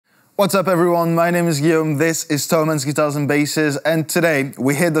What's up everyone, my name is Guillaume, this is Thomann's Guitars and Basses, and today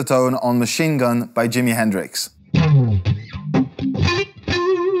we hit the tone on Machine Gun by Jimi Hendrix.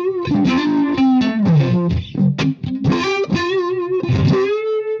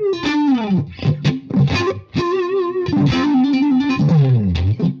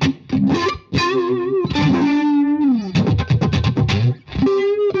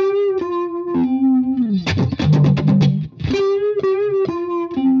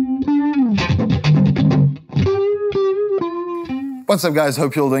 What's up guys,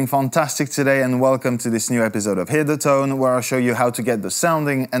 hope you're all doing fantastic today and welcome to this new episode of Hit the Tone, where I'll show you how to get the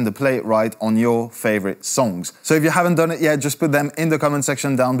sounding and the play right on your favorite songs. So if you haven't done it yet, just put them in the comment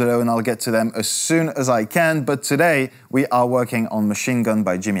section down below and I'll get to them as soon as I can. But today we are working on Machine Gun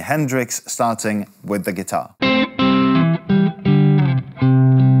by Jimi Hendrix, starting with the guitar.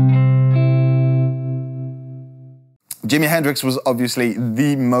 Jimi Hendrix was obviously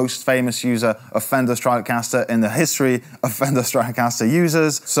the most famous user of Fender Stratocaster in the history of Fender Stratocaster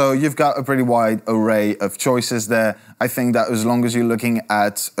users. So you've got a pretty wide array of choices there. I think that as long as you're looking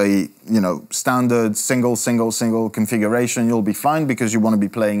at a standard single configuration, you'll be fine because you want to be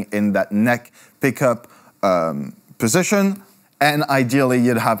playing in that neck pickup position. And ideally,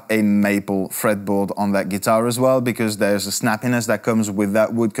 you'd have a maple fretboard on that guitar as well, because there's a snappiness that comes with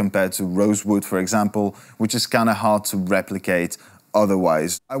that wood compared to rosewood, for example, which is kind of hard to replicate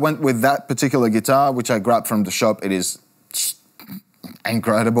otherwise. I went with that particular guitar, which I grabbed from the shop. It is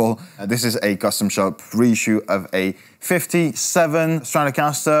incredible. This is a custom shop reissue of a 57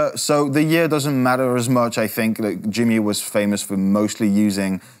 Stratocaster, so the year doesn't matter as much. I think that Jimmy was famous for mostly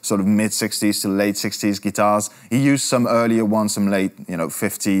using sort of mid-60s to late 60s guitars. He used some earlier ones, some late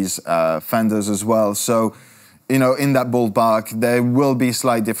 50s Fenders as well. So in that ballpark, there will be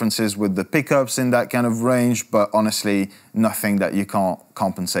slight differences with the pickups in that kind of range, but honestly, nothing that you can't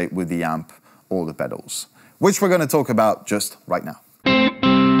compensate with the amp or the pedals, which we're going to talk about just right now.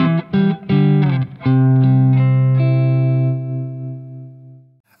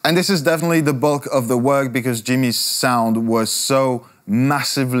 And this is definitely the bulk of the work because Jimmy's sound was so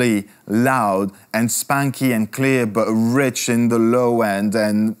massively loud and spanky and clear, but rich in the low end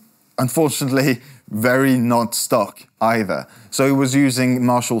and unfortunately very not stock either. So he was using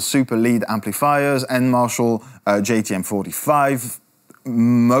Marshall Super Lead amplifiers and Marshall JTM45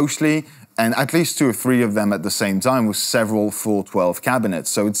 mostly, and at least 2 or 3 of them at the same time with several 412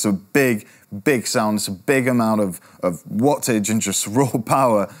 cabinets. So it's a big sound, it's a big amount of wattage and just raw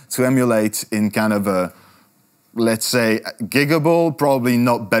power to emulate in kind of a, let's say, giggable, probably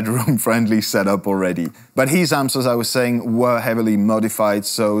not bedroom-friendly setup already. But his amps, as I was saying, were heavily modified,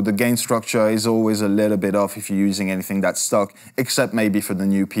 so the gain structure is always a little bit off if you're using anything that's stock, except maybe for the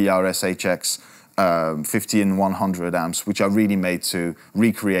new PRS HX 50 and 100 amps, which are really made to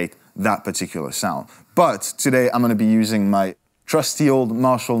recreate that particular sound. But today I'm going to be using my trusty old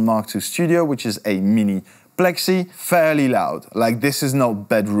Marshall Mark II Studio, which is a mini plexi, fairly loud. Like, this is not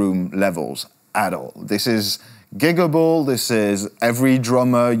bedroom levels at all. This is giggable, this is every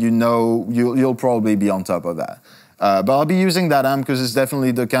drummer you'll probably be on top of that. But I'll be using that amp because it's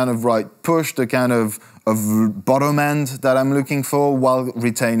definitely the kind of right push, the kind of bottom end that I'm looking for, while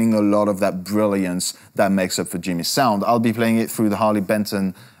retaining a lot of that brilliance that makes up for Jimmy's sound. I'll be playing it through the Harley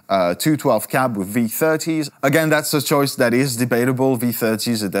Benton 212 cab with V30s. Again, that's a choice that is debatable.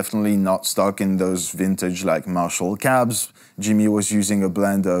 V30s are definitely not stock in those vintage like Marshall cabs. Jimmy was using a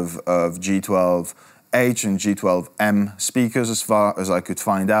blend of G12H and G12M speakers as far as I could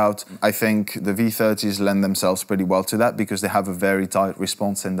find out. I think the V30s lend themselves pretty well to that because they have a very tight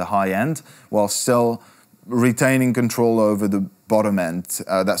response in the high end while still retaining control over the bottom end.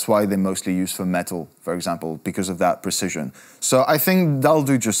 That's why they're mostly used for metal, for example, because of that precision. So I think that'll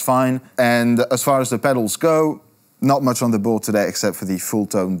do just fine. And as far as the pedals go, not much on the board today except for the full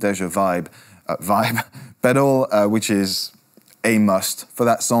tone Deja Vibe pedal, which is a must for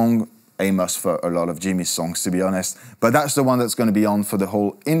that song, a must for a lot of Jimmy's songs, to be honest. But that's the one that's going to be on for the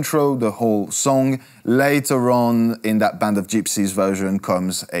whole intro, the whole song. Later on in that Band of Gypsies version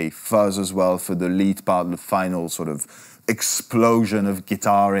comes a fuzz as well for the lead part, the final sort of explosion of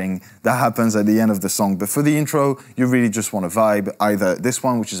guitaring that happens at the end of the song. But for the intro, you really just want to vibe. Either this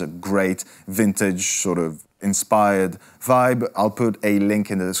one, which is a great vintage sort of inspired vibe. I'll put a link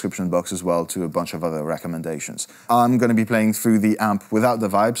in the description box as well to a bunch of other recommendations. I'm going to be playing through the amp without the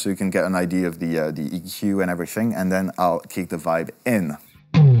vibe so you can get an idea of the EQ and everything, and then I'll kick the vibe in.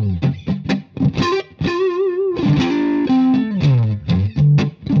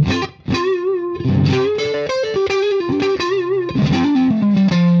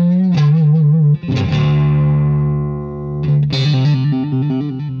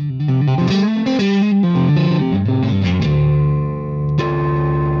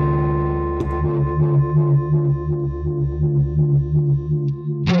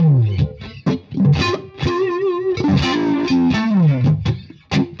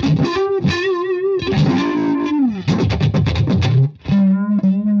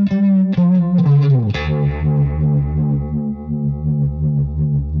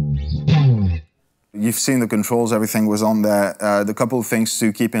 you've seen the controls, everything was on there. The couple of things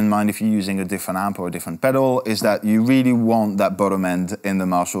to keep in mind if you're using a different amp or a different pedal is that you really want that bottom end in the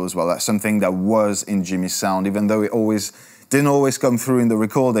Marshall as well. That's something that was in Jimi's sound, even though it didn't always come through in the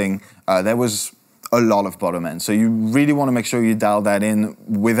recording. There was a lot of bottom end. So you really want to make sure you dial that in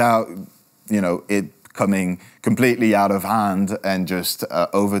without, it coming completely out of hand and just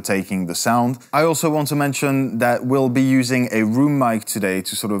overtaking the sound. I also want to mention that we'll be using a room mic today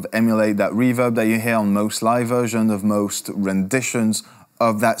to sort of emulate that reverb that you hear on most live versions of most renditions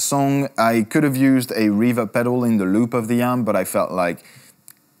of that song. I could have used a reverb pedal in the loop of the amp, but I felt like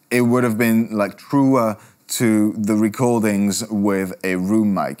it would have been like truer to the recordings with a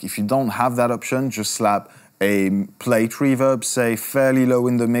room mic. If you don't have that option, just slap a plate reverb, say fairly low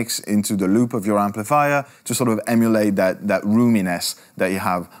in the mix, into the loop of your amplifier to sort of emulate that roominess that you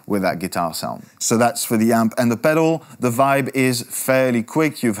have with that guitar sound. So that's for the amp and the pedal. The vibe is fairly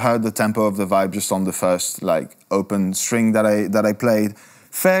quick. You've heard the tempo of the vibe just on the first open string that I played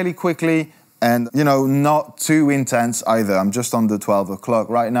fairly quickly. And, not too intense either. I'm just on the 12 o'clock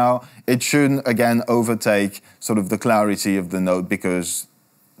right now. It shouldn't, again, overtake sort of the clarity of the note, because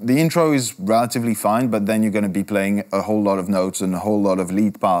the intro is relatively fine, but then you're going to be playing a whole lot of notes and a whole lot of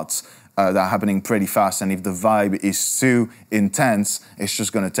lead parts that are happening pretty fast. And if the vibe is too intense, it's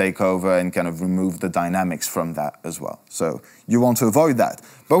just going to take over and kind of remove the dynamics from that as well. So you want to avoid that.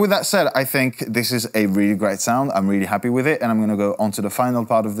 But with that said, I think this is a really great sound. I'm really happy with it. And I'm going to go on to the final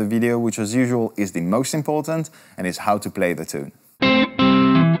part of the video, which as usual is the most important, and is how to play the tune.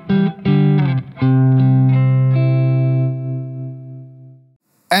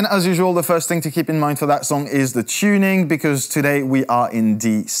 And as usual, the first thing to keep in mind for that song is the tuning, because today we are in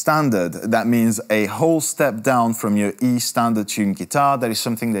D standard. That means a whole step down from your E standard tuned guitar. That is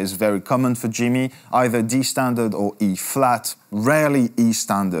something that is very common for Jimi, either D standard or E flat, rarely E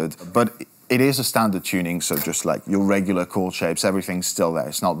standard, but it is a standard tuning, so just like your regular chord shapes, everything's still there.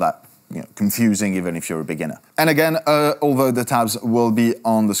 It's not that confusing even if you're a beginner. And again, although the tabs will be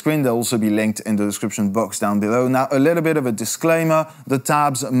on the screen, they'll also be linked in the description box down below. Now, a little bit of a disclaimer, the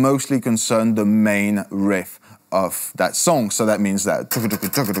tabs mostly concern the main riff of that song. So that means that,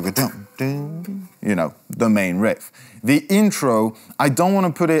 the main riff. The intro, I don't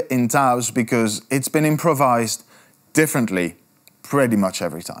want to put it in tabs because it's been improvised differently pretty much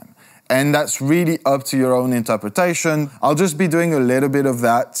every time. And that's really up to your own interpretation. I'll just be doing a little bit of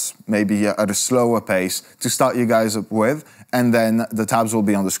that, maybe at a slower pace, to start you guys up with, and then the tabs will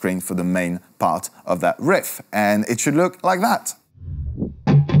be on the screen for the main part of that riff. And it should look like that.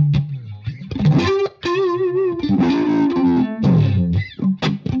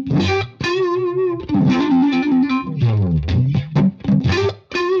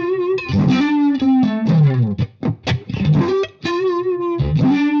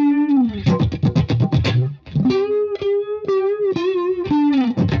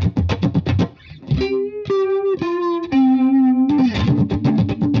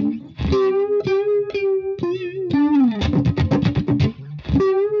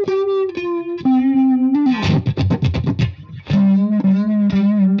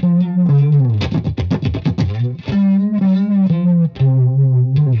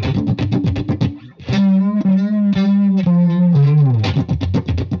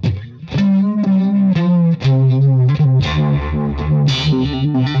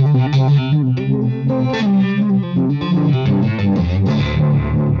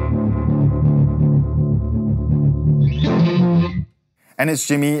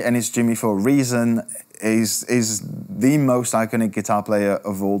 And it's Jimi for a reason. Is the most iconic guitar player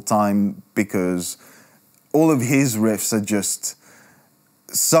of all time, because all of his riffs are just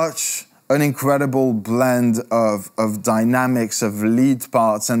such an incredible blend of dynamics, of lead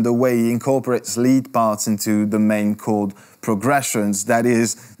parts, and the way he incorporates lead parts into the main chord progressions. That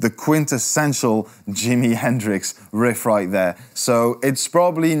is the quintessential Jimi Hendrix riff right there. So it's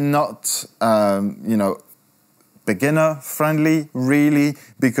probably not, beginner friendly, really,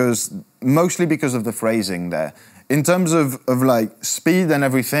 mostly because of the phrasing there. In terms of like speed and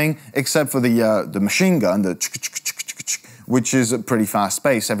everything, except for the machine gun, which is a pretty fast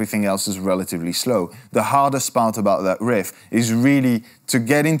pace, everything else is relatively slow. The hardest part about that riff is really to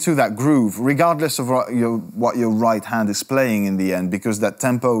get into that groove, regardless of what your right hand is playing in the end, because that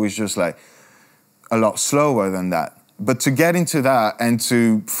tempo is just like a lot slower than that. But to get into that and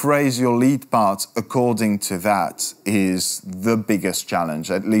to phrase your lead parts according to that is the biggest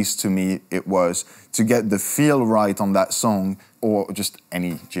challenge. At least to me it was, to get the feel right on that song, or just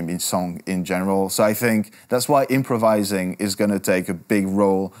any Jimi song in general. So I think that's why improvising is going to take a big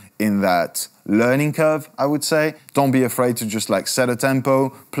role in that learning curve, I would say. Don't be afraid to just like set a tempo,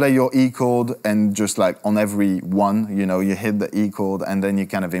 play your E chord, and just like on every one, you know, you hit the E chord and then you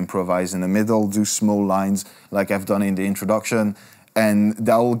kind of improvise in the middle, do small lines like I've done in the introduction, and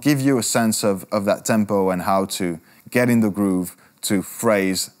that'll give you a sense of that tempo and how to get in the groove to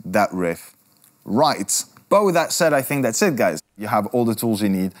phrase that riff right. But with that said, I think that's it, guys. You have all the tools you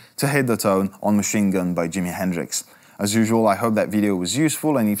need to hit the tone on Machine Gun by Jimi Hendrix. As usual, I hope that video was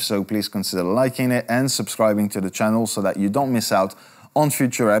useful, and if so, please consider liking it and subscribing to the channel so that you don't miss out on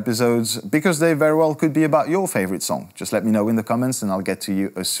future episodes, because they very well could be about your favorite song. Just let me know in the comments and I'll get to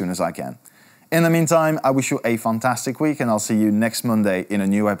you as soon as I can. In the meantime, I wish you a fantastic week, and I'll see you next Monday in a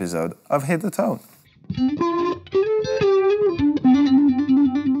new episode of Hit the Tone.